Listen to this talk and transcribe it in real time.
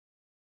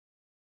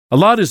A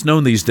lot is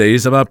known these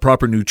days about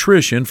proper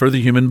nutrition for the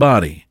human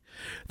body.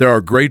 There are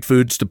great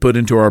foods to put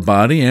into our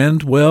body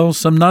and, well,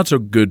 some not so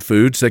good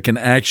foods that can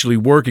actually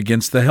work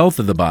against the health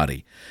of the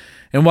body.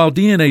 And while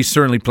DNA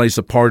certainly plays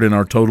a part in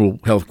our total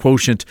health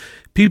quotient,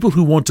 people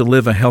who want to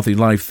live a healthy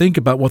life think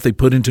about what they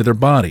put into their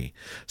body.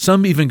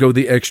 Some even go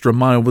the extra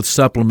mile with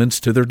supplements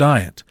to their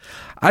diet.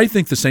 I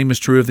think the same is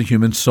true of the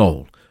human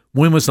soul.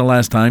 When was the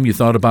last time you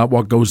thought about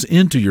what goes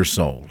into your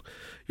soul?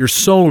 Your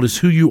soul is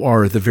who you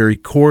are at the very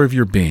core of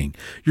your being.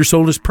 Your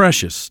soul is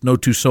precious. No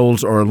two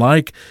souls are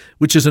alike,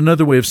 which is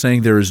another way of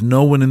saying there is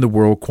no one in the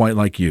world quite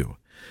like you.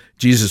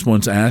 Jesus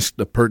once asked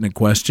a pertinent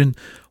question: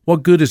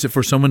 what good is it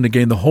for someone to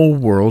gain the whole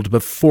world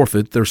but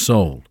forfeit their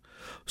soul?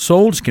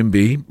 Souls can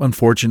be,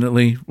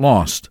 unfortunately,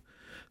 lost.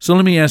 So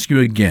let me ask you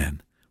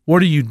again,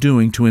 what are you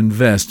doing to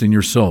invest in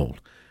your soul?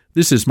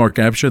 This is Mark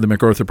Absher, the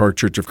MacArthur Park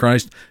Church of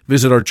Christ.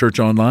 Visit our church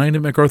online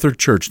at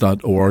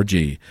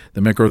macarthurchurch.org.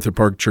 The MacArthur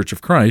Park Church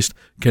of Christ,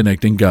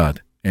 connecting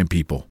God and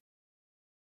people.